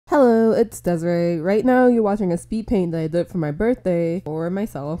Hello, it's Desiree. Right now you're watching a speed paint that I did for my birthday for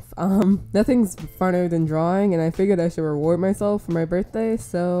myself. Nothing's funner than drawing, and I figured I should reward myself for my birthday,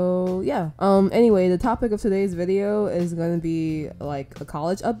 so yeah. Anyway, the topic of today's video is gonna be like a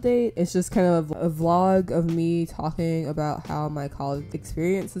college update. It's just kind of a vlog of me talking about how my college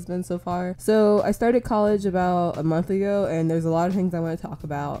experience has been so far. So I started college about a month ago, and there's a lot of things I want to talk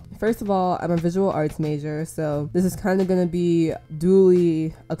about. First of all, I'm a visual arts major, so this is kind of gonna be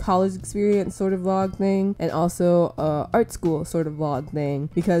dually a college experience sort of vlog thing and also a art school sort of vlog thing,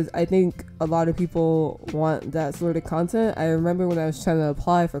 because I think a lot of people want that sort of content. I remember when I was trying to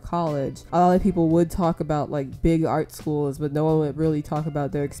apply for college, a lot of people would talk about like big art schools, but no one would really talk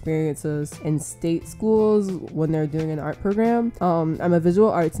about their experiences in state schools when they're doing an art program. I'm a visual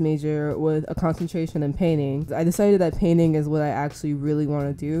arts major with a concentration in painting. I decided that painting is what I actually really want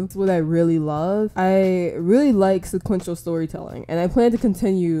to do. It's what I really love. I really like sequential storytelling, and I plan to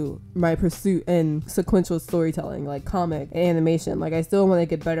continue my pursuit in sequential storytelling, like comic and animation. Like, I still want to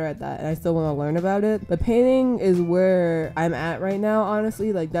get better at that, and I still want to learn about it. But painting is where I'm at right now,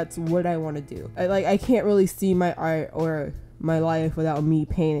 honestly. Like, that's what I want to do. I can't really see my art or my life without me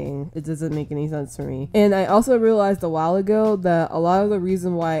painting. It doesn't make any sense for me. And I also realized a while ago that a lot of the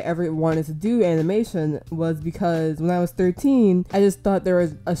reason why I ever wanted to do animation was because when I was 13, I just thought there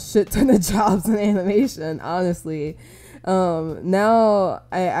was a shit ton of jobs in animation, honestly. Now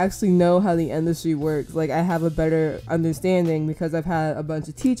I actually know how the industry works. Like, I have a better understanding because I've had a bunch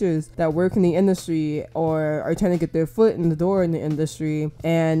of teachers that work in the industry or are trying to get their foot in the door in the industry,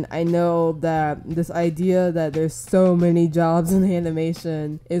 and I know that this idea that there's so many jobs in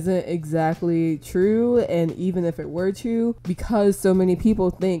animation isn't exactly true. And even if it were true, because so many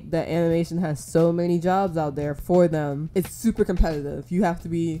people think that animation has so many jobs out there for them, it's super competitive. You have to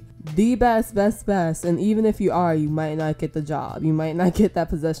be the best, and even if you are, you might not get the job, you might not get that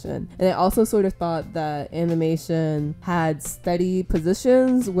position. And I also sort of thought that animation had steady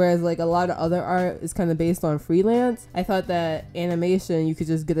positions, whereas like a lot of other art is kind of based on freelance. I thought that animation, you could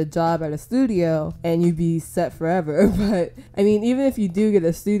just get a job at a studio and you'd be set forever. But I mean, even if you do get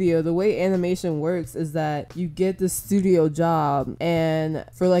a studio, the way animation works is that you get the studio job, and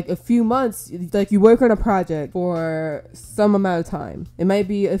for like a few months, like you work on a project for some amount of time. It might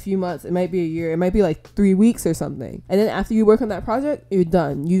be a few months, it might be a year, it might be like 3 weeks or something, and then after you work on that project, you're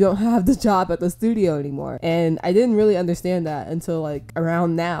done. You don't have the job at the studio anymore. And I didn't really understand that until like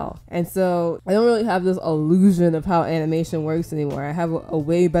around now, and so I don't really have this illusion of how animation works anymore. I have a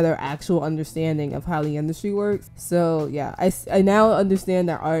way better actual understanding of how the industry works. So yeah, I now understand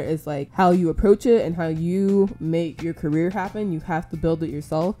that art is like how you approach it and how you make your career happen. You have to build it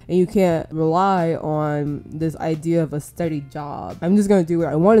yourself, and you can't rely on this idea of a steady job. I'm just gonna do what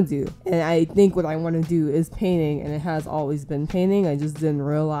I want to do, and I think what I want to do is painting, and it has always been painting. I just didn't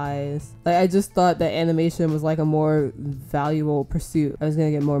realize, like, I just thought that animation was like a more valuable pursuit. I was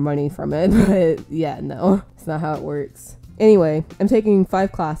gonna get more money from it, but yeah, no, it's not how it works. Anyway, I'm taking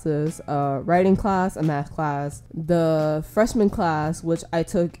 5 classes, a writing class, a math class, the freshman class, which I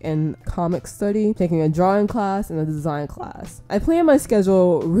took in comic study, taking a drawing class, and a design class. I plan my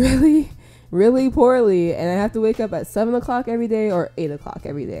schedule really poorly, and I have to wake up at 7 o'clock every day or 8 o'clock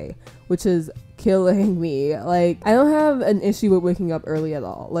every day, which is killing me. Like, I don't have an issue with waking up early at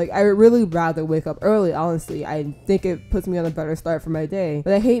all. Like, I really rather wake up early, honestly. I think it puts me on a better start for my day,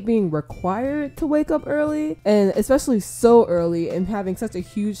 but I hate being required to wake up early, and especially so early, and having such a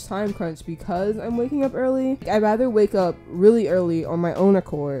huge time crunch because I'm waking up early. I'd rather wake up really early on my own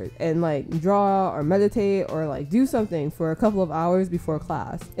accord and like draw or meditate or like do something for a couple of hours before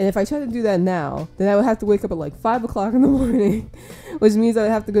class. And if I try to do that now, then I would have to wake up at like 5 o'clock in the morning, which means I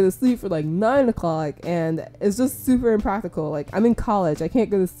would have to go to sleep for like 9 o'clock, and it's just super impractical. Like, I'm in college, I can't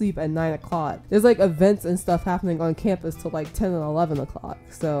go to sleep at 9 o'clock. There's like events and stuff happening on campus till like 10 and 11 o'clock.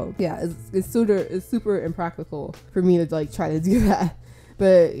 So yeah, it's super impractical for me to like try to do that.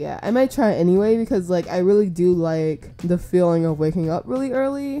 But yeah, I might try anyway, because like I really do like the feeling of waking up really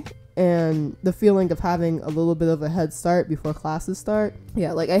early and the feeling of having a little bit of a head start before classes start.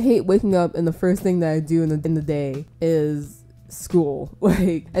 Yeah, like I hate waking up and the first thing that I do in the day is school.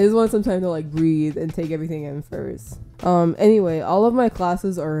 Like, I just want some time to like breathe and take everything in first. Anyway, all of my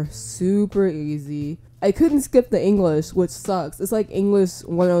classes are super easy. I couldn't skip the English, which sucks. It's like English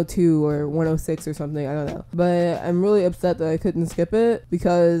 102 or 106 or something, I don't know. But I'm really upset that I couldn't skip it,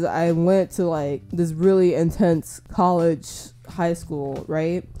 because I went to like this really intense college high school,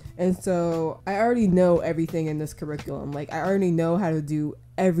 right? And so I already know everything in this curriculum. Like, I already know how to do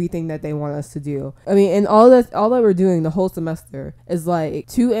everything that they want us to do. I mean, and all that we're doing the whole semester is like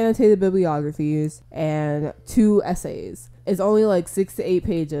 2 annotated bibliographies and 2 essays. It's only like 6 to 8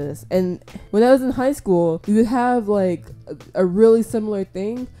 pages. And when I was in high school, we would have like a really similar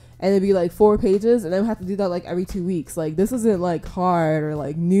thing, and it'd be like 4 pages, and I would have to do that like every 2 weeks. Like, this isn't like hard or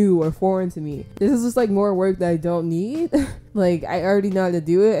like new or foreign to me. This is just like more work that I don't need. Like, I already know how to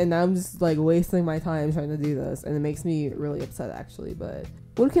do it, and now I'm just like wasting my time trying to do this, and it makes me really upset actually. But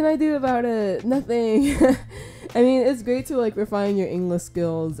what can I do about it? Nothing. I mean, it's great to like refine your English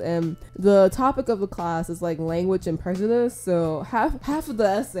skills, and the topic of the class is like language and prejudice. So half of the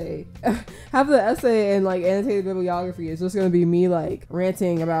essay, and like annotated bibliography is just gonna be me like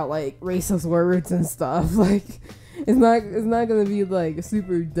ranting about like racist words and stuff. Like, it's not gonna be like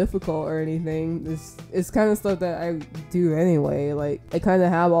super difficult or anything. It's kind of stuff that I do anyway. Like, I kind of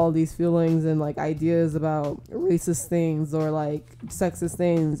have all these feelings and like ideas about racist things or like sexist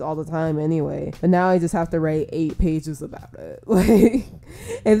things all the time anyway. But now I just have to write 8 pages about it, like,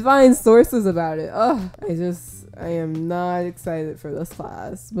 and find sources about it. I am not excited for this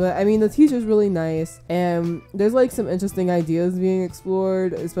class. But I mean, the teacher's really nice, and there's like some interesting ideas being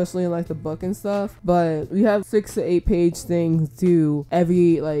explored, especially in like the book and stuff. But we have 6 to 8 page things due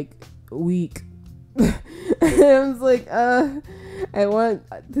every like week. And I was like, I want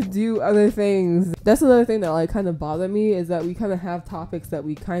to do other things. That's another thing that like kind of bothered me, is that we kind of have topics that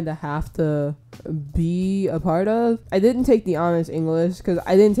we kind of have to be a part of. I didn't take the honors English because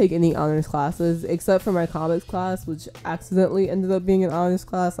I didn't take any honors classes except for my comics class, which accidentally ended up being an honors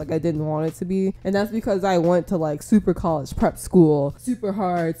class. Like, I didn't want it to be, and that's because I went to like super college prep school, super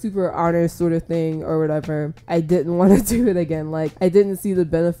hard, super honors sort of thing or whatever. I didn't want to do it again. Like, I didn't see the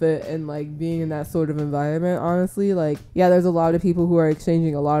benefit in like being in that sort of environment, honestly. Like, yeah, there's a lot of people who are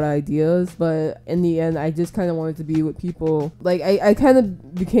exchanging a lot of ideas, but in the end I just kind of wanted to be with people. Like, I kind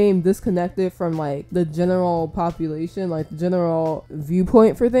of became disconnected from like the general population, like the general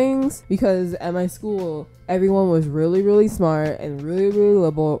viewpoint for things, because at my school everyone was really, really smart and really, really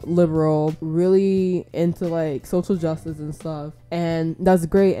liberal, really into like social justice and stuff. And that's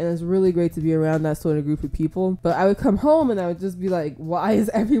great, and it's really great to be around that sort of group of people. But I would come home and I would just be like, why is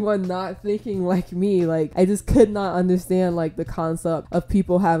everyone not thinking like me? Like, I just could not understand like the concept of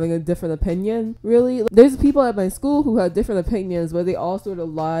people having a different opinion. Really, there's people at my school who had different opinions, but they all sort of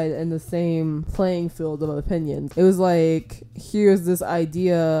lied in the same playing field of opinions. It was like, here's this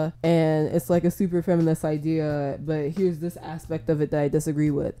idea, and it's like a super feminist idea, but here's this aspect of it that I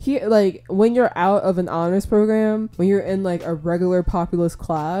disagree with. Here, like, when you're out of an honors program, when you're in like a regular populist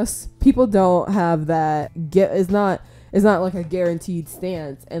class, people don't have that. It's not like a guaranteed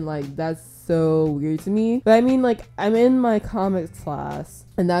stance, and like that's so weird to me. But I mean, like, I'm in my comics class,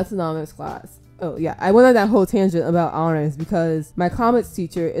 and that's an honors class. Oh yeah, I went on that whole tangent about honors because my comics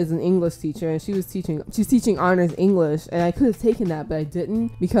teacher is an English teacher, and she's teaching honors English, and I could have taken that, but I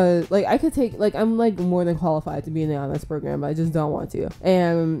didn't, because like I could take, like, I'm like more than qualified to be in the honors program, but I just don't want to.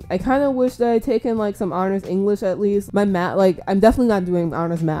 And I kind of wish that I'd taken like some honors English at least. My math, like, I'm definitely not doing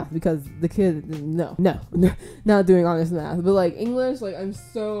honors math because the kid, no, not doing honors math, but like English, like, I'm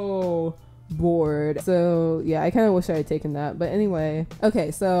so bored. So yeah, I kind of wish I had taken that. But anyway,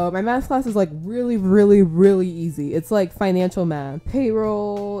 okay, so my math class is like really, really, really easy. It's like financial math,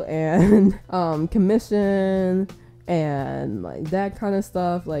 payroll, and commission, and like that kind of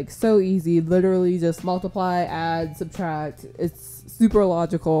stuff. Like, so easy, literally just multiply, add, subtract. It's super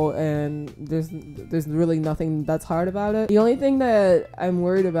logical, and there's really nothing that's hard about it. The only thing that I'm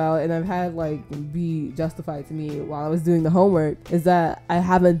worried about, and I've had like be justified to me while I was doing the homework, is that I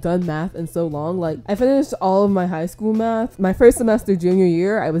haven't done math in so long. Like, I finished all of my high school math. My first semester junior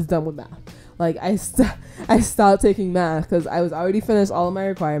year, I was done with math. Like, I stopped taking math because I was already finished all of my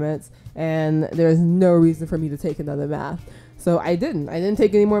requirements, and there's no reason for me to take another math. So I didn't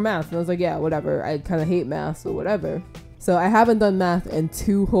take any more math, and I was like, yeah, whatever. I kind of hate math, so whatever. So I haven't done math in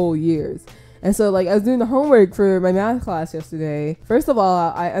 2 whole years. And so, like, I was doing the homework for my math class yesterday. First of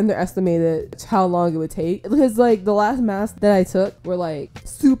all, I underestimated how long it would take, because like the last maths that I took were like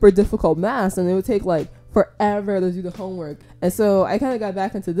super difficult maths, and it would take like forever to do the homework. And so I kind of got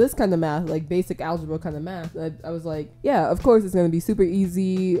back into this kind of math, like basic algebra kind of math. I was like, yeah, of course it's going to be super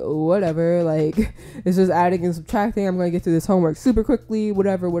easy, whatever. Like, it's just adding and subtracting. I'm going to get through this homework super quickly,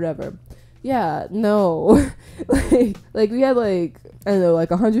 whatever. Yeah, no. like we had like, I don't know,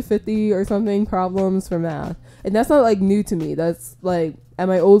 like 150 or something problems for math. And that's not like new to me. That's like, at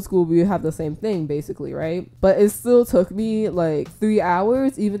my old school, we would have the same thing basically, right? But it still took me like 3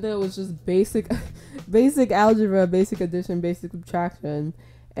 hours, even though it was just basic algebra, basic addition, basic subtraction.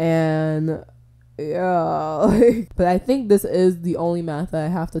 And yeah. Like, but I think this is the only math that I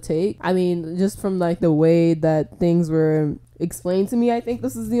have to take. I mean, just from like the way that things were explained to me, I think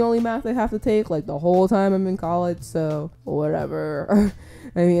this is the only math I have to take like the whole time I'm in college. So whatever.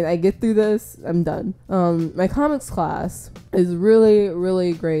 I mean, I get through this, I'm done. My comics class is really,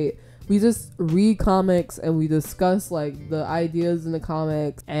 really great. We just read comics and we discuss like the ideas in the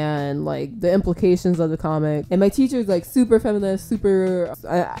comics and like the implications of the comic. And my teacher is like super feminist, super,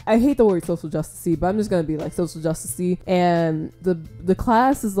 I hate the word social justice-y, but I'm just gonna be like social justice-y. And the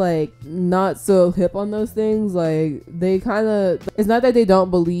class is like not so hip on those things. Like they kind of, it's not that they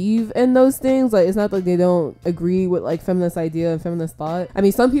don't believe in those things. Like it's not like they don't agree with like feminist idea and feminist thought. I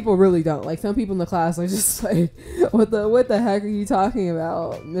mean, some people really don't. Like some people in the class are just like, what the heck are you talking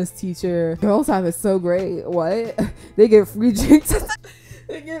about, Miss Teacher? Girls have it so great. What? They get free drinks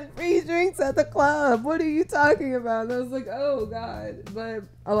they get free drinks at the club. What are you talking about? And I was like, oh god. But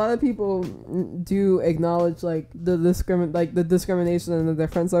a lot of people do acknowledge like the discrimination and the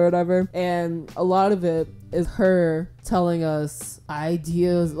difference or whatever, and a lot of it is her telling us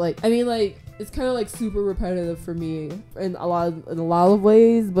ideas. Like, I mean, like, it's kind of like super repetitive for me in a lot of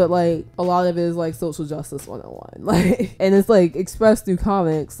ways, but like a lot of it is like social justice 101. Like, and it's like expressed through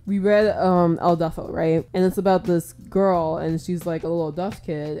comics. We read El Duffo, right? And it's about this girl and she's like a little deaf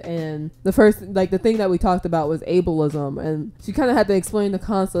kid, and the thing that we talked about was ableism, and she kind of had to explain the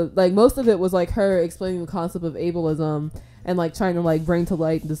concept. Like most of it was like her explaining the concept of ableism and like trying to like bring to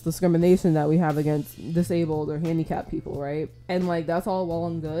light this discrimination that we have against disabled or handicapped people, right? And like that's all well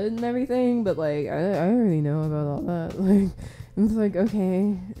and good and everything, but like I already know about all that. Like it's like,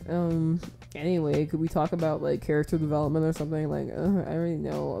 okay, anyway, could we talk about like character development or something? Like I already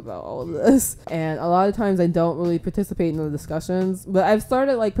know about all of this, and a lot of times I don't really participate in the discussions, but I've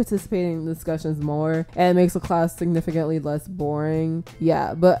started like participating in discussions more, and it makes the class significantly less boring.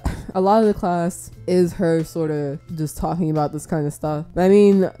 Yeah, but a lot of the class is her sort of just talking about this kind of stuff. I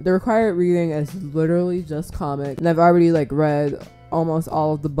mean, the required reading is literally just comic, and I've already like read almost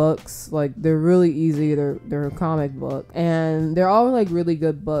all of the books. Like they're really easy. They're a comic book, and they're all like really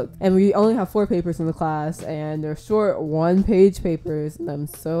good books, and we only have 4 papers in the class, and they're short 1-page papers, and I'm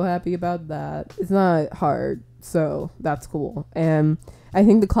so happy about that. It's not hard, so that's cool. And I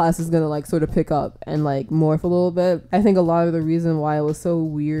think the class is gonna like sort of pick up and like morph a little bit. I think a lot of the reason why it was so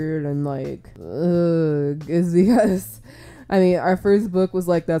weird and like is because I mean, our first book was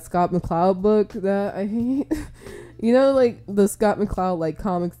like that Scott McCloud book that I hate. You know, like the Scott McCloud like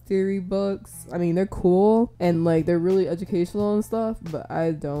comics theory books. I mean, they're cool and like they're really educational and stuff, but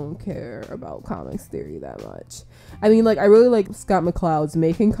I don't care about comics theory that much. I mean, like I really like Scott McCloud's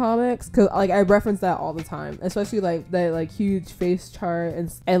Making Comics, because like I reference that all the time, especially like that like huge face chart,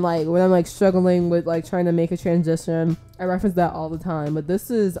 and like when I'm like struggling with like trying to make a transition, I reference that all the time. But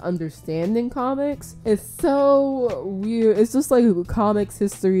this is Understanding Comics. It's so weird. It's just like comics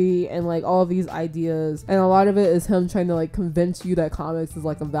history and like all these ideas, and a lot of it is him trying to like convince you that comics is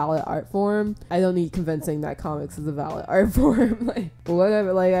like a valid art form. I don't need convincing that comics is a valid art form. Like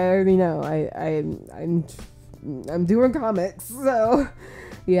whatever. Like I already know. I'm doing comics, so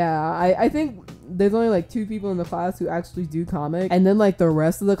yeah. I think there's only like 2 people in the class who actually do comics, and then like the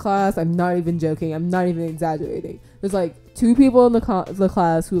rest of the class, I'm not even joking, I'm not even exaggerating, there's like 2 people in the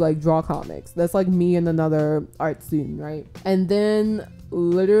class who like draw comics. That's like me and another art student, right? And then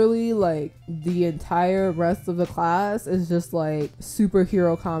literally like the entire rest of the class is just like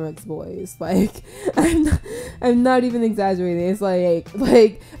superhero comics boys. Like I'm not even exaggerating. It's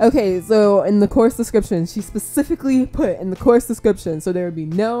like okay, so in the course description, she specifically put in the course description, so there would be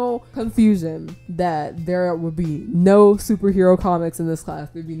no confusion, that there would be no superhero comics in this class.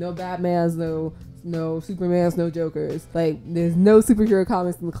 There'd be no Batmans, no Supermans, no Jokers. Like there's no superhero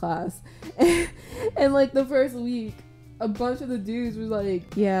comics in the class. And like the first week, a bunch of the dudes were like,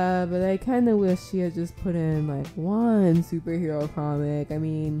 yeah, but I kind of wish she had just put in like 1 superhero comic. I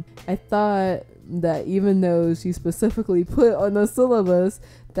mean, I thought that even though she specifically put on the syllabus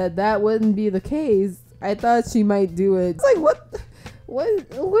that wouldn't be the case, I thought she might do it. It's like,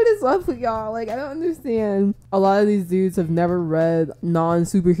 what is up with y'all? Like, I don't understand. A lot of these dudes have never read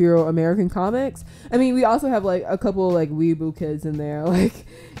non-superhero American comics. I mean, we also have like a couple like weeaboo kids in there, like,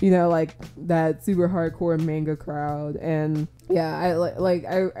 you know, like that super hardcore manga crowd. And yeah,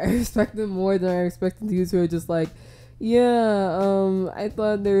 I respect them more than I respect the dudes who are just like, yeah, I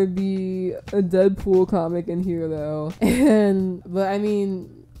thought there would be a Deadpool comic in here though. But I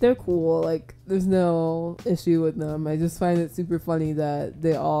mean, they're cool. Like, there's no issue with them. I just find it super funny that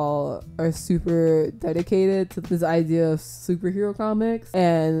they all are super dedicated to this idea of superhero comics,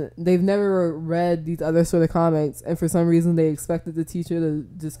 and they've never read these other sort of comics, and for some reason they expected the teacher to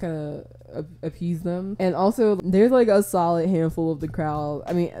just kind of appease them. And also, there's like a solid handful of the crowd,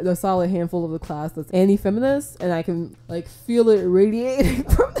 a solid handful of the class that's anti-feminist, and I can like feel it radiating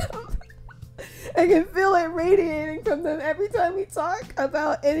from them. I can feel it radiating from them every time we talk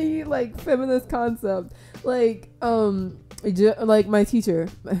about any like feminist concept. Like my teacher,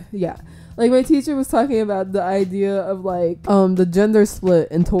 yeah, like my teacher was talking about the idea of like the gender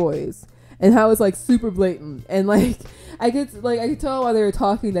split in toys and how it's like super blatant, and like I could tell while they were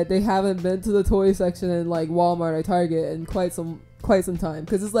talking that they haven't been to the toy section in like Walmart or Target in quite some time,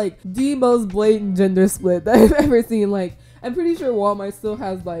 because it's like the most blatant gender split that I've ever seen. Like, I'm pretty sure Walmart still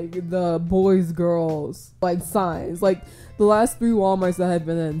has like the boys girls like signs. Like the last 3 Walmarts that I've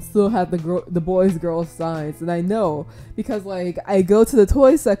been in still have the boys girls signs, and I know because like I go to the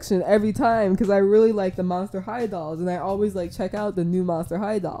toy section every time because I really like the Monster High dolls, and I always like check out the new Monster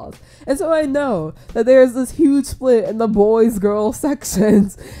High dolls, and so I know that there's this huge split in the boys girls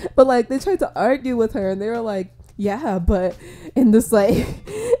sections. But like they tried to argue with her, and they were like, yeah, but in this like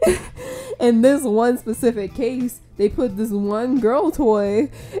in this one specific case, they put this one girl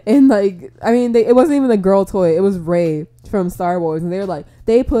toy in like, it wasn't even a girl toy, it was Rey from Star Wars, and they were like,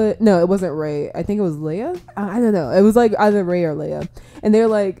 no, it wasn't Rey, I think it was Leia, I don't know, it was like either Rey or Leia, and they're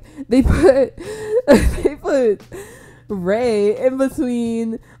like, they put Rey in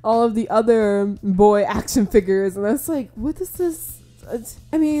between all of the other boy action figures, and I was like, what is this?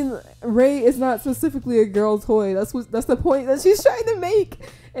 Rey is not specifically a girl toy. That's the point that she's trying to make.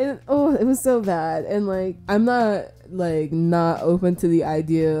 And it was so bad. And like, I'm not open to the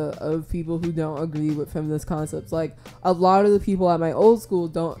idea of people who don't agree with feminist concepts. Like, a lot of the people at my old school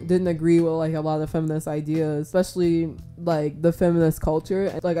didn't agree with like a lot of feminist ideas, especially like the feminist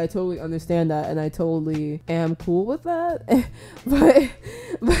culture. Like, I totally understand that, and I totally am cool with that.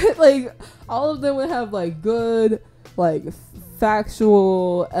 but like, all of them would have like good like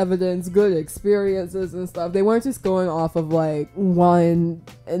factual evidence, good experiences and stuff. They weren't just going off of like one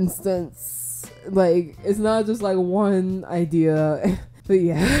instance. Like, it's not just like one idea. But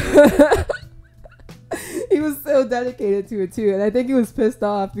yeah. He was so dedicated to it too, and I think he was pissed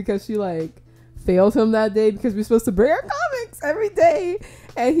off because she like failed him that day because we're supposed to bring our comics every day,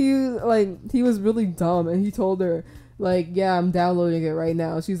 and he was really dumb, and he told her like, yeah, I'm downloading it right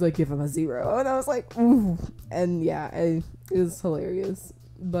now. She's like, give him a 0, and I was like, ooh. And yeah, it was hilarious.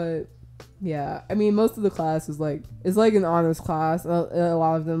 But yeah, most of the class is like, it's like an honors class, and a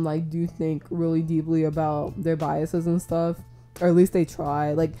lot of them like do think really deeply about their biases and stuff, or at least they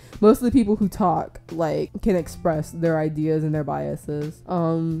try. Like, most of the people who talk like can express their ideas and their biases.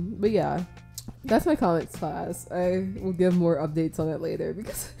 But yeah, that's my comics class. I will give more updates on it later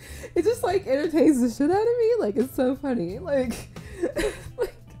because it just like entertains the shit out of me. Like, it's so funny. Like,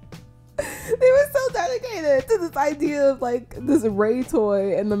 they were so dedicated to this idea of like this Rey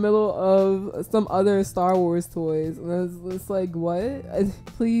toy in the middle of some other Star Wars toys, and I was just like, what?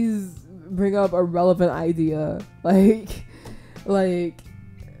 Please bring up a relevant idea. Like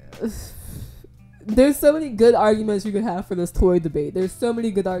there's so many good arguments you could have for this toy debate. There's so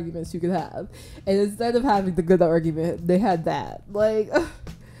many good arguments you could have, and instead of having the good argument, they had that. Like,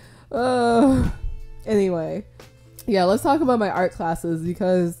 anyway, yeah, let's talk about my art classes,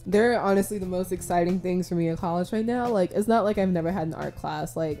 because they're honestly the most exciting things for me in college right now. Like, it's not like I've never had an art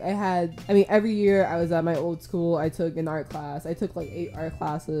class. Like, every year I was at my old school, I took an art class. I took like 8 art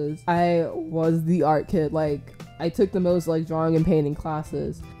classes. I was the art kid. Like, I took the most like drawing and painting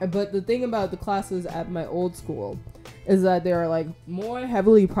classes. But the thing about the classes at my old school is that they are like more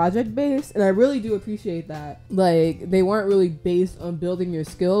heavily project based, and I really do appreciate that. Like, they weren't really based on building your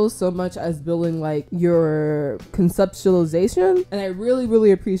skills so much as building like your conceptualization, and I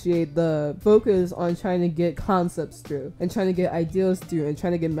really appreciate the focus on trying to get concepts through and trying to get ideas through and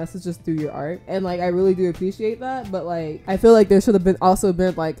trying to get messages through your art. And like, I really do appreciate that, but like, I feel like there should have been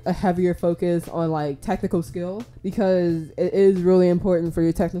like a heavier focus on like technical skill, because it is really important for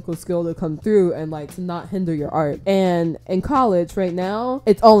your technical skill to come through and like to not hinder your art. And in college right now,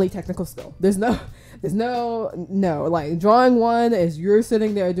 it's only technical skill. There's no, like, drawing 1 is you're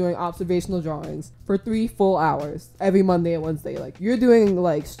sitting there doing observational drawings for 3 full hours every Monday and Wednesday. Like, you're doing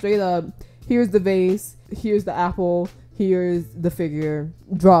like straight up, here's the vase, here's the apple, here's the figure,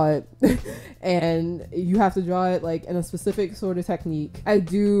 draw it. And you have to draw it like in a specific sort of technique. I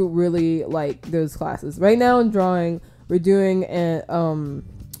do really like those classes. Right now in drawing, we're doing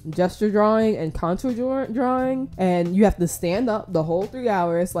gesture drawing and contour drawing, and you have to stand up the whole 3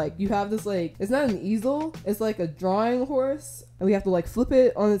 hours. Like you have this, like, it's not an easel, it's like a drawing horse, and we have to like flip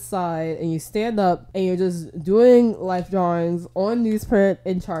it on its side, and you stand up and you're just doing life drawings on newsprint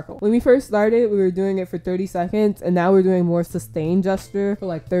and charcoal. When we first started, we were doing it for 30 seconds, and now we're doing more sustained gesture for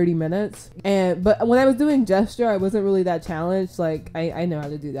like 30 minutes. But when I was doing gesture, I wasn't really that challenged. Like I know how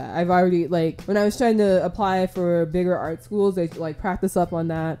to do that. I've already, like, when I was trying to apply for bigger art schools, they like practice up on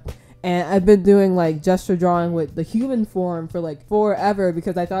that. And I've been doing like gesture drawing with the human form for like forever,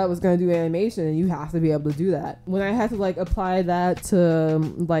 because I thought I was going to do animation, and you have to be able to do that. When I had to like apply that to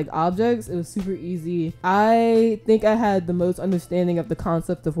like objects, it was super easy. I think I had the most understanding of the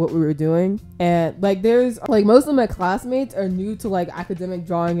concept of what we were doing. And like there's like, most of my classmates are new to like academic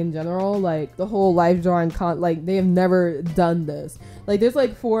drawing in general, like the whole life drawing like they have never done this. Like there's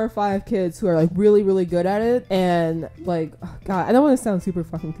like 4 or 5 kids who are like really, really good at it, and like, oh God, I don't want to sound super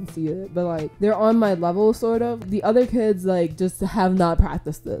fucking conceited, but like they're on my level sort of. The other kids like just have not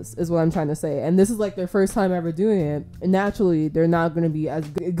practiced this, is what I'm trying to say, and this is like their first time ever doing it, and naturally they're not going to be as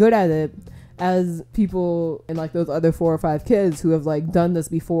good at it as people in like those other 4 or 5 kids who have like done this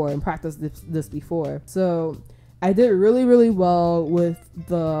before and practiced this before. So I did really, really well with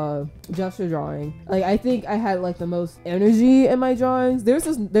the gesture drawing. Like I think I had like the most energy in my drawings. There's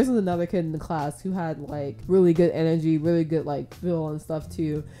another kid in the class who had like really good energy, really good like feel and stuff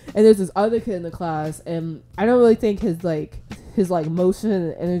too. And there's this other kid in the class, and I don't really think his motion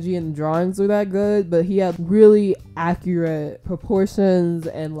and energy in the drawings were that good, but he had really accurate proportions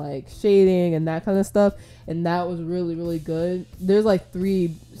and like shading and that kind of stuff, and that was really, really good. There's like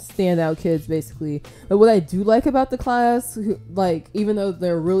 3 standout kids basically. But what I do like about the class, like even though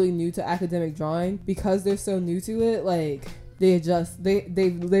they're really new to academic drawing, because they're so new to it, like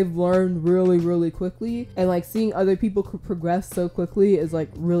they've learned really, really quickly, and like seeing other people progress so quickly is like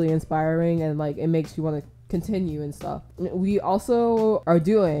really inspiring, and like it makes you want to continue and stuff. We also are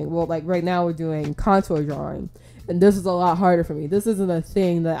doing, well, like right now we're doing contour drawing, and this is a lot harder for me. This isn't a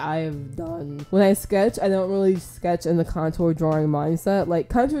thing that I have done. When I sketch, I don't really sketch in the contour drawing mindset. Like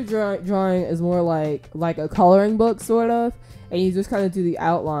contour drawing is more like a coloring book sort of, and you just kind of do the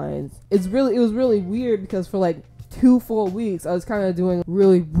outlines. It was really weird, because for like 2 full weeks I was kind of doing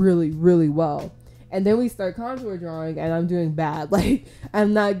really, really, really well. And then we start contour drawing, and I'm doing bad. Like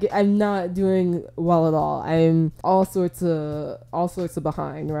I'm not doing well at all. I'm all sorts of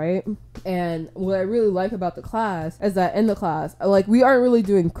behind, right? And what I really like about the class is that in the class, like we aren't really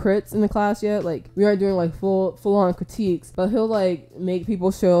doing crits in the class yet. Like we aren't doing like full on critiques, but he'll like make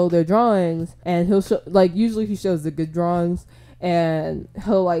people show their drawings, and he'll show, like usually he shows the good drawings, and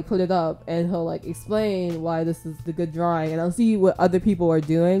he'll like put it up, and he'll like explain why this is the good drawing, and I'll see what other people are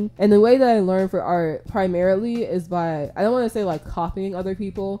doing. And the way that I learn for art primarily is by, I don't want to say like copying other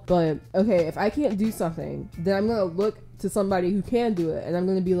people, but okay, if I can't do something, then I'm gonna look to somebody who can do it, and I'm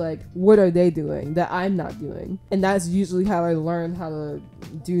gonna be like, what are they doing that I'm not doing? And that's usually how I learn how to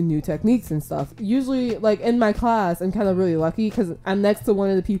do new techniques and stuff. Usually like in my class, I'm kind of really lucky because I'm next to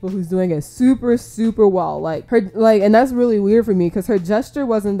one of the people who's doing it super, super well. Like her, like, and that's really weird for me because her gesture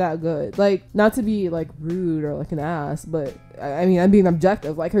wasn't that good. Like, not to be like rude or like an ass, but I mean, I'm being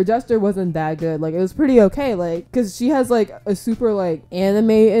objective. Like her gesture wasn't that good. Like it was pretty okay, like because she has like a super like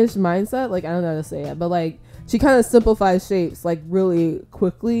anime-ish mindset. Like I don't know how to say it, but like she kind of simplifies shapes like really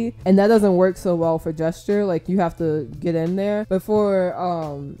quickly, and that doesn't work so well for gesture. Like you have to get in there. But for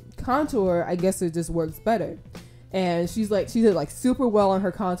contour, I guess it just works better. And she did like super well on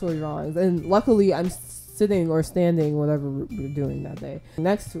her contour drawings, and luckily I'm sitting or standing, whatever we're doing that day,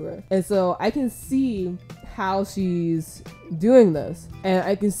 next to her, and so I can see how she's doing this, and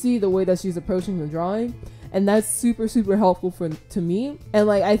I can see the way that she's approaching the drawing. And that's super, super helpful to me. And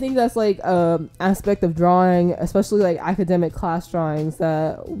like I think that's like aspect of drawing, especially like academic class drawings,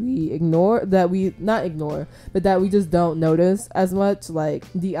 that we not ignore, but that we just don't notice as much. Like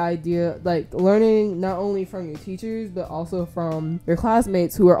the idea, like learning not only from your teachers but also from your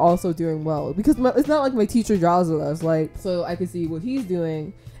classmates who are also doing well. Because it's not like my teacher draws with us, like, so I can see what he's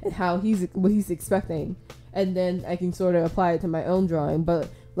doing and what he's expecting, and then I can sort of apply it to my own drawing. But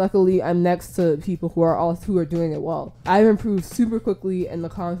luckily, I'm next to people who are doing it well. I've improved super quickly in the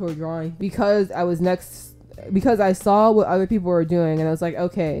contour drawing because I saw what other people were doing, and I was like,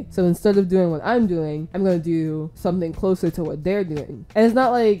 okay, so instead of doing what I'm doing, I'm gonna do something closer to what they're doing. And it's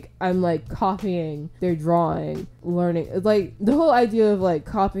not like I'm like copying their drawing, learning. It's like the whole idea of like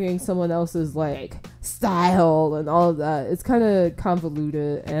copying someone else's like style and all of that, it's kind of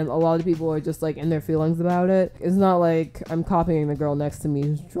convoluted, and a lot of people are just like in their feelings about it. It's not like I'm copying the girl next to me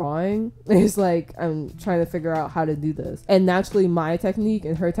who's drawing. It's like I'm trying to figure out how to do this, and naturally my technique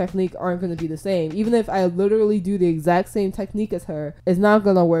and her technique aren't going to be the same. Even if I literally do the exact same technique as her, it's not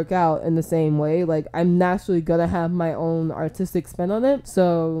going to work out in the same way. Like I'm naturally going to have my own artistic spin on it.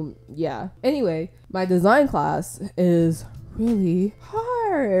 So yeah, anyway, my design class is really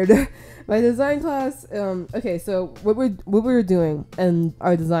hard. My design class, okay, so what we were doing in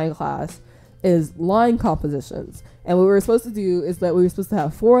our design class is line compositions. And what we were supposed to do is that we were supposed to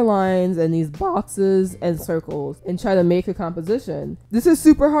have 4 lines and these boxes and circles and try to make a composition. This is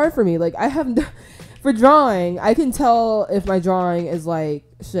super hard for me. Like I have, for drawing, I can tell if my drawing is like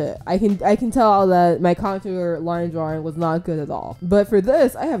shit. I can tell that my contour line drawing was not good at all. But for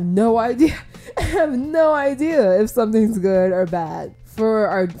this, I have no idea. I have no idea if something's good or bad.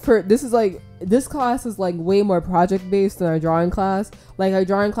 This class is like way more project based than our drawing class. Like our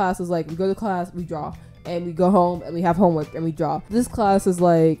drawing class is like we go to class, we draw, and we go home and we have homework and we draw. This class is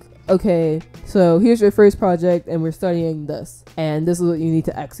like, okay, so here's your first project and we're studying this and this is what you need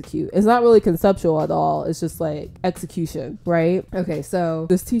to execute. It's not really conceptual at all. It's just like execution, right? Okay, so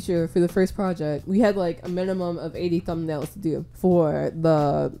this teacher for the first project, we had like a minimum of 80 thumbnails to do for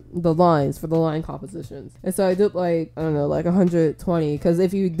the lines, for the line compositions. And so I did like, I don't know, like 120, because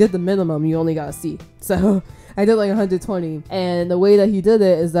if you did the minimum, you only got a C. So I did like 120, and the way that he did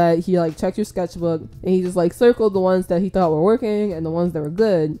it is that he like checked your sketchbook and he just like circled the ones that he thought were working and the ones that were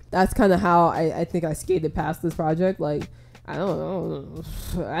good. That's kind of how I think I skated past this project. Like I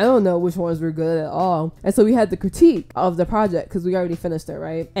don't know which ones were good at all. And so we had the critique of the project because we already finished it,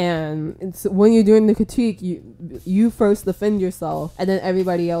 right? And it's, when you're doing the critique, you first defend yourself and then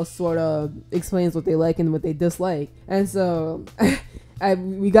everybody else sort of explains what they like and what they dislike. And so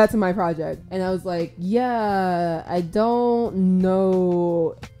we got to my project and I was like, yeah, I don't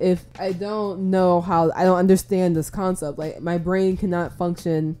know how, I don't understand this concept. Like my brain cannot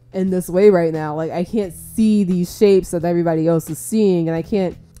function in this way right now. Like I can't see these shapes that everybody else is seeing, and I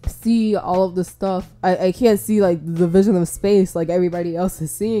can't see all of the stuff. I can't see like the vision of space like everybody else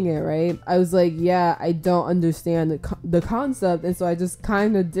is seeing it, right? I was like, yeah, I don't understand the concept, and so I just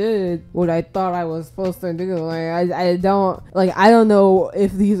kind of did what I thought I was supposed to do. Like I don't know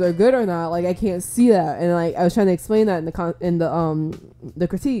if these are good or not. Like I can't see that, and like I was trying to explain that in the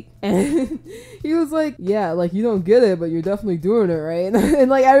critique, and he was like, yeah, like you don't get it, but you're definitely doing it, right?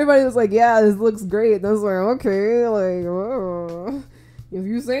 And like everybody was like, yeah, this looks great. And I was like, okay, like oh, if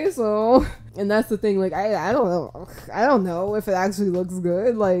you say so. And that's the thing, like I don't know if it actually looks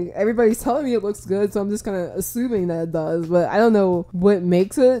good. Like everybody's telling me it looks good, so I'm just kind of assuming that it does, but I don't know what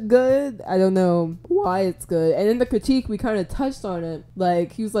makes it good. I don't know why it's good. And in the critique we kind of touched on it.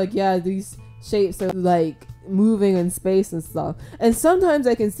 Like he was like, yeah, these shapes are like moving in space and stuff, and sometimes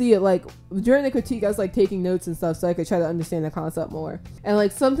I can see it. Like during the critique I was like taking notes and stuff so I could try to understand the concept more, and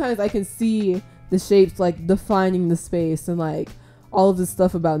like sometimes I can see the shapes like defining the space and like all of this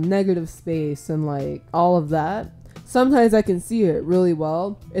stuff about negative space and like all of that. Sometimes I can see it really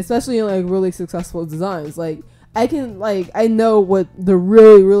well, especially in like really successful designs. Like I can, like, I know what the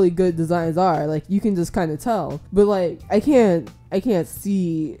really, really good designs are. Like you can just kind of tell, but like I can't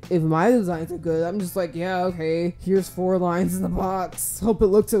see if my designs are good. I'm just like, yeah, okay, here's 4 lines in the box, hope it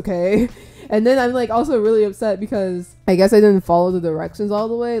looks okay. And then I'm like also really upset because I guess I didn't follow the directions all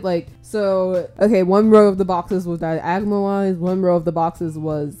the way. Like, so, okay, one row of the boxes was diagonal lines, one row of the boxes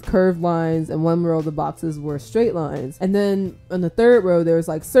was curved lines, and one row of the boxes were straight lines. And then on the third row, there was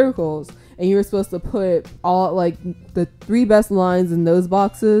like circles, and you were supposed to put all like the 3 best lines in those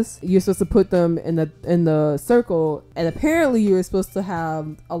boxes. You're supposed to put them in the circle, and apparently you were supposed to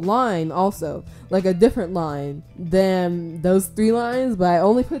have a line also, like a different line than those 3 lines, but I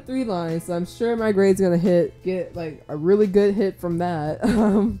only put 3 lines, so I'm sure my grade's gonna get like a really good hit from that.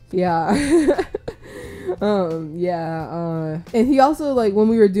 Yeah. And he also, like, when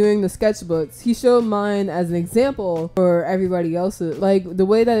we were doing the sketchbooks, he showed mine as an example for everybody else's. Like, the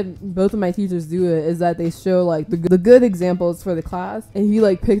way that both of my teachers do it is that they show like the good examples for the class, and he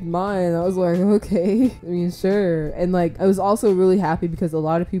like picked mine, and I was like, okay, I mean, sure. And like I was also really happy because a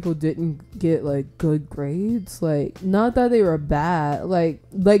lot of people didn't get like good grades. Like, not that they were bad, like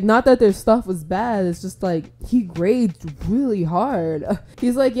not that their stuff was bad, it's just like he grades really hard.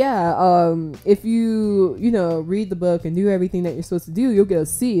 He's like, yeah, if you know, read the book and do everything that you're supposed to do, you'll get a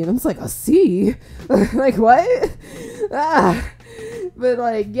C. And I'm just like, a C? Like, what? But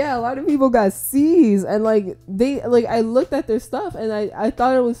like, yeah, a lot of people got C's, and like they like I looked at their stuff and I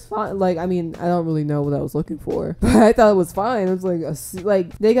thought it was fine. Like, I mean, I don't really know what I was looking for, but I thought it was fine. It was like a C,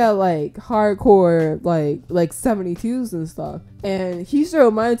 like they got like hardcore like 72s and stuff. And he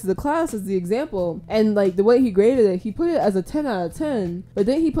showed mine to the class as the example, and like the way he graded it, he put it as a 10 out of 10, but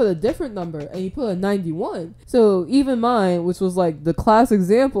then he put a different number and he put a 91. So even mine, which was like the class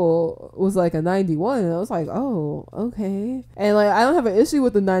example, was like a 91, and I was like, oh, okay. And like I don't have an issue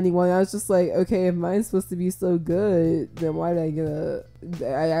with the 91. I was just like, okay, if mine's supposed to be so good, then why did I get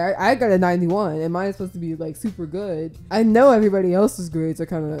I got a 91, and mine's supposed to be like super good. I know everybody else's grades are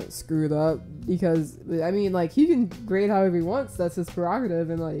kind of screwed up, because I mean, like, he can grade however he wants. That's his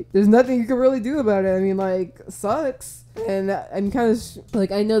prerogative, and like there's nothing you can really do about it. I mean, like, sucks. And I'm kind of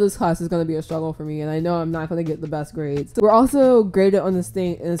like, I know this class is going to be a struggle for me, and I know I'm not going to get the best grades. So we're also graded on this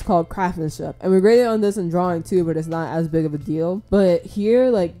thing, and it's called craftsmanship, and we're graded on this in drawing too, but it's not as big of a deal. But here,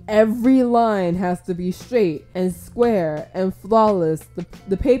 like, every line has to be straight and square and flawless.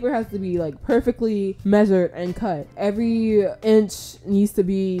 The paper has to be like perfectly measured and cut. Every inch needs to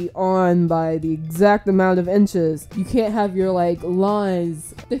be on by the exact amount of inches. You can't have your like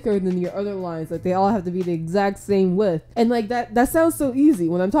lines thicker than your other lines. Like, they all have to be the exact same width. And like that sounds so easy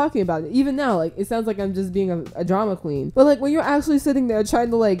when I'm talking about it. Even now, like, it sounds like I'm just being a drama queen. But like, when you're actually sitting there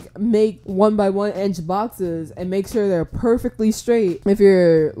trying to like make 1 by 1 inch boxes and make sure they're perfectly straight, if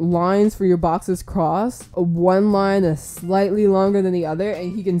your lines for your boxes cross, one line is slightly longer than the other,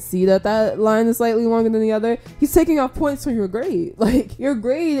 and he can see that that line is slightly longer than the other, he's taking off points from your grade. Like, your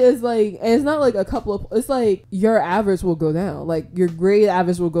grade is like, and it's not like a couple of, it's like your average will go down. Like, your grade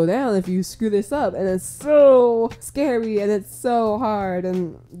average will go down if you screw this up, and it's so scary and it's so hard.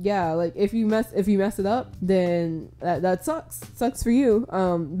 And yeah, like, if you mess it up, then that sucks for you.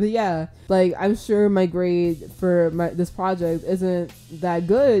 But yeah, like, I'm sure my grade for this project isn't that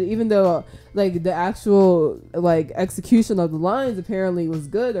good, even though like the actual like execution of the lines apparently was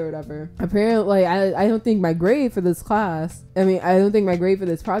good or whatever. Apparently, I don't think my grade for this class, I don't think my grade for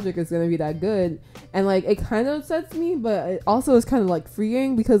this project is gonna be that good. And like, it kind of upsets me, but it also is kind of like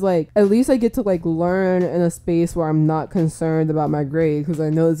freeing, because like at least I get to like learn in a space where I'm not concerned about my grade, because I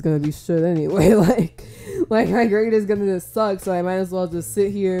know it's gonna be shit anyway. like my grade is gonna just suck, so I might as well just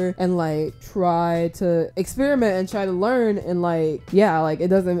sit here and like try to experiment and try to learn. And like, yeah, like it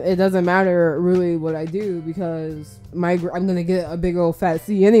doesn't matter really what I do, because I'm gonna get a big old fat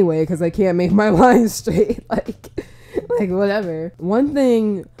C anyway, because I can't make my lines straight. like whatever. One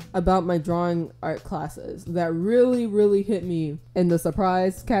thing about my drawing art classes that really hit me in the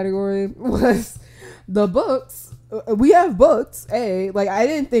surprise category was the books. We have books, like, I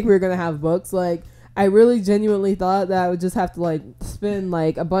didn't think we were gonna have books. Like, I really genuinely thought that I would just have to like spend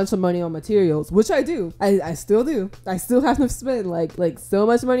like a bunch of money on materials, which I do. I still do. I still have to spend like so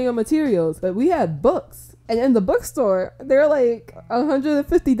much money on materials. But we had books, and in the bookstore they're like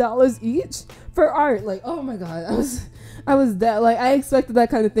 $150 each for art. Like, oh my god, I was that, like, I expected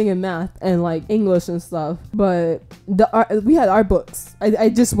that kind of thing in math and like English and stuff, but we had art books. I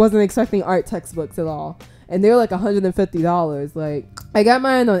just wasn't expecting art textbooks at all, and they were like $150. Like, I got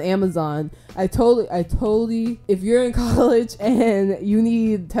mine on Amazon. I totally, if you're in college and you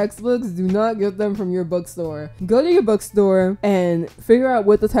need textbooks, do not get them from your bookstore. Go to your bookstore and figure out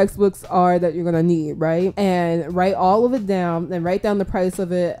what the textbooks are that you're gonna need, right? And write all of it down, and write down the price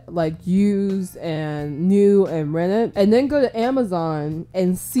of it, like used and new, and rent it. And then go to Amazon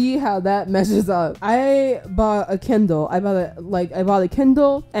and see how that measures up. I bought a Kindle. I bought a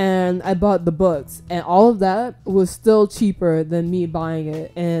Kindle, and I bought the books, and all of that was still cheaper than me buying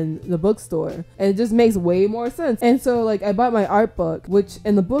it in the bookstore. And it just makes way more sense. And so like, I bought my art book, which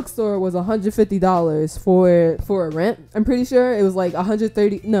in the bookstore was $150 for a rent. I'm pretty sure it was like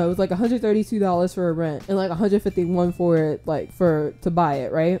 $132 for a rent, and like $151 for it, like to buy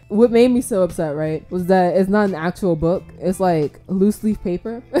it, right? What made me so upset, right, was that it's not an actual book. It's like loose leaf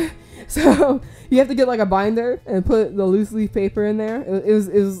paper. So you have to get like a binder and put the loose leaf paper in there. It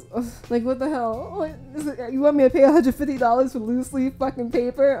was like, what the hell? Like, you want me to pay $150 for loose leaf fucking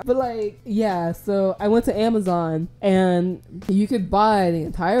paper? But like, yeah, so I went to Amazon, and you could buy the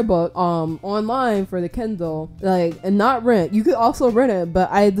entire book online for the Kindle, like, and not rent. You could also rent it,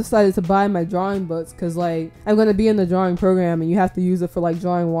 but I decided to buy my drawing books, because like, I'm gonna be in the drawing program, and you have to use it for like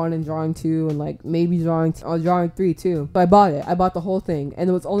drawing 1 and drawing 2 and like maybe drawing 3 too. So I bought it. I bought the whole thing, and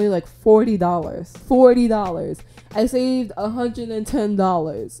it was only like $40. I saved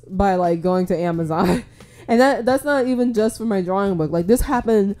 $110 by like going to Amazon. And that's not even just for my drawing book. Like, this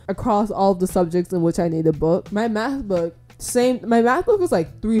happened across all of the subjects in which I need a book. My math book Same, my math book was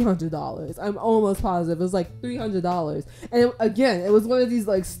like $300. I'm almost positive it was like $300. And again, it was one of these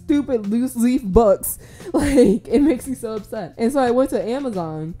like stupid loose leaf books. Like, it makes me so upset. And so I went to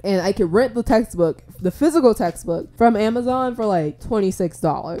Amazon and I could rent the textbook, the physical textbook from Amazon for like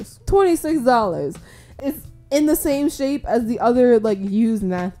 $26. $26. It's in the same shape as the other like used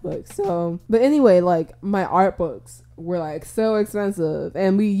math books. So, but anyway, like my art books were like so expensive,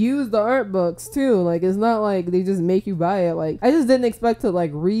 and we use the art books too. Like, it's not like they just make you buy it. Like, I just didn't expect to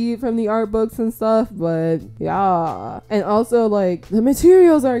like read from the art books and stuff, but yeah. And also like the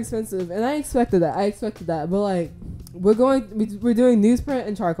materials are expensive, and I expected that, but like we're doing newsprint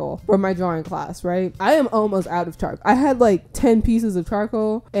and charcoal for my drawing class, right? I am almost out of charcoal. I had like 10 pieces of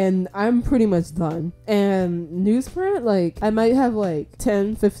charcoal and I'm pretty much done. And newsprint, like I might have like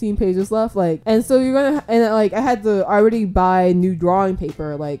 10-15 pages left, like, and so like I had to already buy new drawing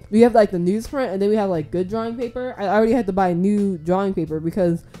paper. Like, we have like the newsprint and then we have like good drawing paper. I already had to buy new drawing paper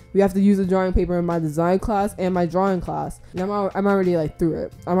because we have to use the drawing paper in my design class and my drawing class, and I'm already like through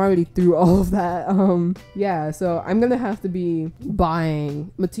it. I'm already through all of that. Yeah, so I'm gonna have to be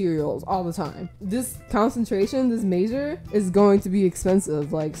buying materials all the time. This concentration, this major, is going to be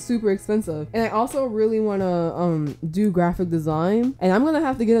expensive, like super expensive. And I also really want to do graphic design, and I'm gonna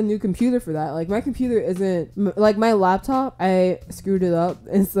have to get a new computer for that. Like, my computer isn't like my laptop. I screwed it up,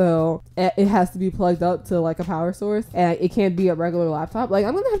 and so it has to be plugged up to like a power source, and it can't be a regular laptop. Like,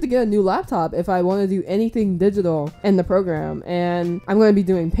 I'm gonna have to get a new laptop if I want to do anything digital in the program. And I'm going to be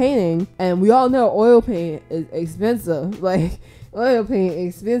doing painting, and we all know oil paint is expensive. Like, oil paint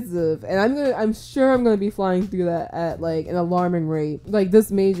expensive, and I'm sure I'm gonna be flying through that at like an alarming rate. Like, this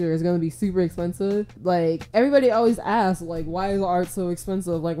major is gonna be super expensive. Like, everybody always asks, like, why is art so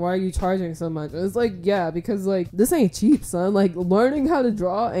expensive? Like, why are you charging so much? And it's like, yeah, because like this ain't cheap, son. Like, learning how to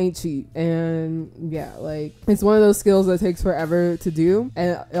draw ain't cheap. And yeah, like, it's one of those skills that takes forever to do,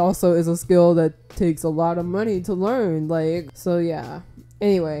 and it also is a skill that takes a lot of money to learn. Like, so yeah.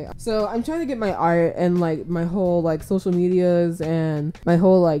 Anyway, so I'm trying to get my art and like my whole like social medias and my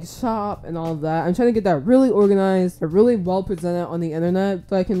whole like shop and all of that. I'm trying to get that really organized and really well presented on the internet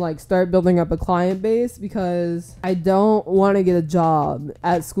so I can like start building up a client base, because I don't want to get a job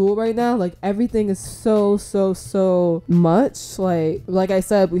at school right now. Like, everything is so much. Like I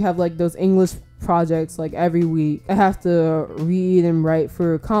said, we have like those English projects like every week. I have to read and write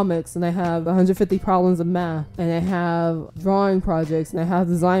for comics, and I have 150 problems of math, and I have drawing projects, and I have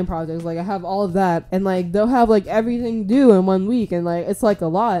design projects. Like, I have all of that, and like they'll have like everything due in 1 week, and like it's like a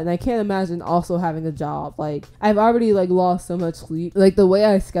lot. And I can't imagine also having a job. Like, I've already like lost so much sleep. Like, the way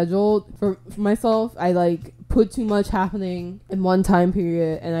I scheduled for myself, I like put too much happening in one time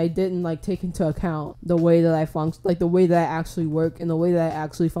period, and I didn't like take into account the way that I function, like the way that I actually work and the way that I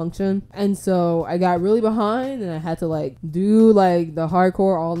actually function. And so I got really behind, and I had to like do like the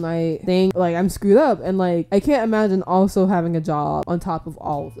hardcore all night thing. Like, I'm screwed up, and like I can't imagine also having a job on top of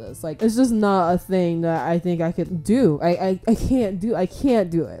all of this. Like, it's just not a thing that I think I could do. I can't do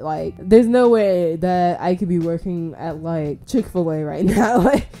it. Like, there's no way that I could be working at like Chick-fil-A right now.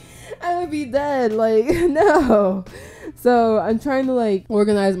 Like, I would be dead. Like, no. So I'm trying to like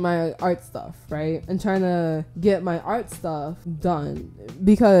organize my art stuff, right? I'm trying to get my art stuff done,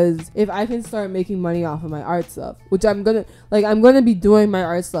 because if I can start making money off of my art stuff, which I'm gonna be doing my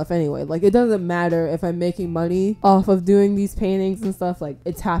art stuff anyway. Like, it doesn't matter if I'm making money off of doing these paintings and stuff. Like,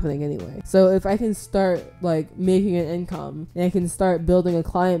 it's happening anyway. So if I can start like making an income, and I can start building a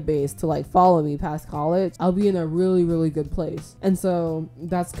client base to like follow me past college, I'll be in a really good place. And so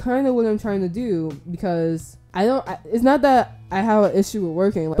that's kind of what I'm trying to do, because it's not that I have an issue with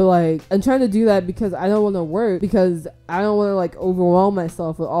working, but like I'm trying to do that because I don't want to work, because I don't want to like overwhelm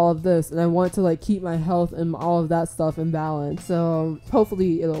myself with all of this, and I want to like keep my health and all of that stuff in balance. So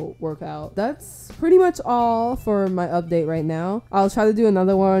hopefully it'll work out. That's pretty much all for my update right now. I'll try to do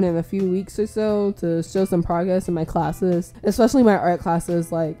another one in a few weeks or so to show some progress in my classes, especially my art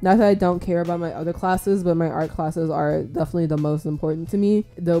classes. Like, not that I don't care about my other classes, but my art classes are definitely the most important to me.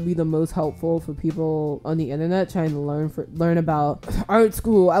 They'll be the most helpful for people on the internet trying to learn about art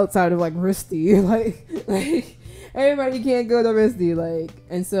school outside of like RISD. like everybody can't go to RISD, like.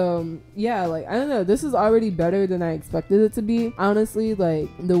 And so yeah, like, I don't know, this is already better than I expected it to be, honestly. Like,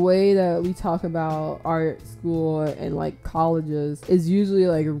 the way that we talk about art school and like colleges is usually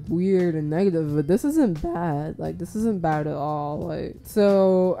like weird and negative, but this isn't bad. Like, this isn't bad at all. Like,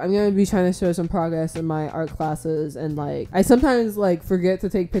 so I'm gonna be trying to show some progress in my art classes, and like I sometimes like forget to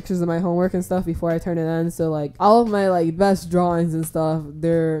take pictures of my homework and stuff before I turn it in, so like all of my like best drawings and stuff,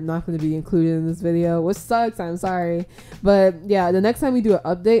 they're not going to be included in this video, which sucks. I'm sorry. sorry. But yeah, the next time we do an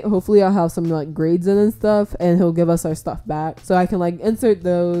update, hopefully I'll have some like grades in and stuff, and he'll give us our stuff back so I can like insert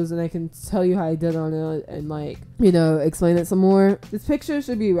those and I can tell you how I did on it and like, you know, explain it some more. This picture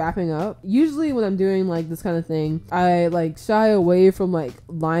should be wrapping up. Usually when I'm doing like this kind of thing, I like shy away from like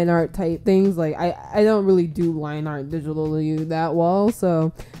line art type things. Like I don't really do line art digitally that well,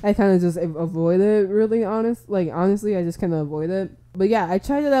 so I kind of just avoid it, really honestly I just kind of avoid it. But yeah, I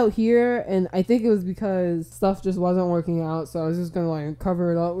tried it out here, and I think it was because stuff just wasn't working out, so I was just gonna like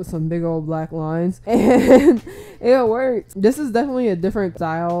cover it up with some big old black lines, and it worked. This is definitely a different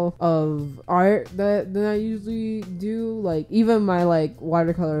style of art than I usually do. Like even my like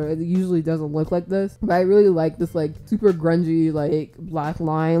watercolor, it usually doesn't look like this, but I really like this like super grungy like black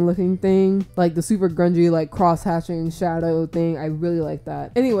line looking thing, like the super grungy like cross hatching shadow thing. I really like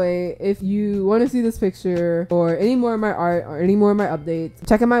that. Anyway, if you want to see this picture or any more of my art or any more of my updates,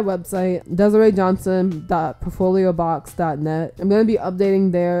 check out my website, DesireeJohnson.portfoliobox.net. I'm going to be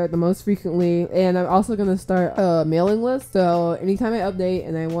updating there the most frequently, and I'm also going to start a mailing list, so anytime I update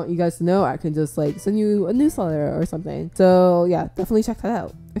and I want you guys to know, I can just like send you a newsletter or something. So yeah, definitely check that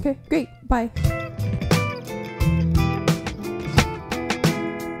out. Okay, great, bye.